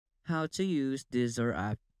how to use Dezor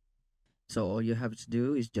app. So all you have to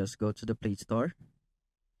do is just go to the Play Store,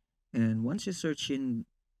 and once you search in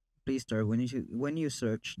Play Store, when you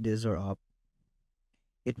search Dezor app,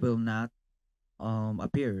 it will not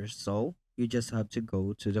appear. So you just have to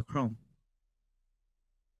go to the Chrome.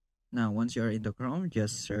 Now once you are in the Chrome,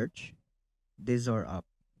 just search Dezor app.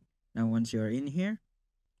 Now once you are in here,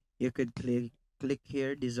 you could click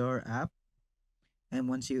here Dezor app, and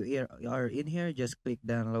once you are in here, just click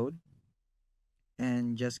download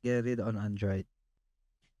and just get it on Android.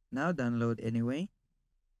 Now download anyway.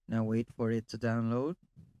 Now wait for it to download.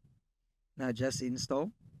 Now just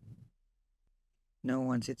install. Now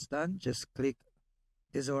once it's done, just click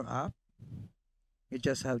Dezor app. You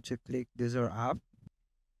just have to click Dezor app.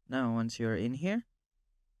 Now once you're in here,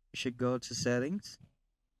 you should go to settings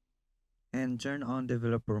and turn on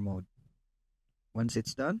developer mode. Once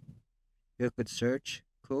it's done, you could search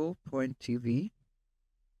Cool Point TV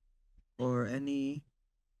or any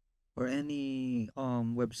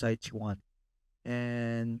website you want,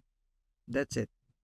 and that's it.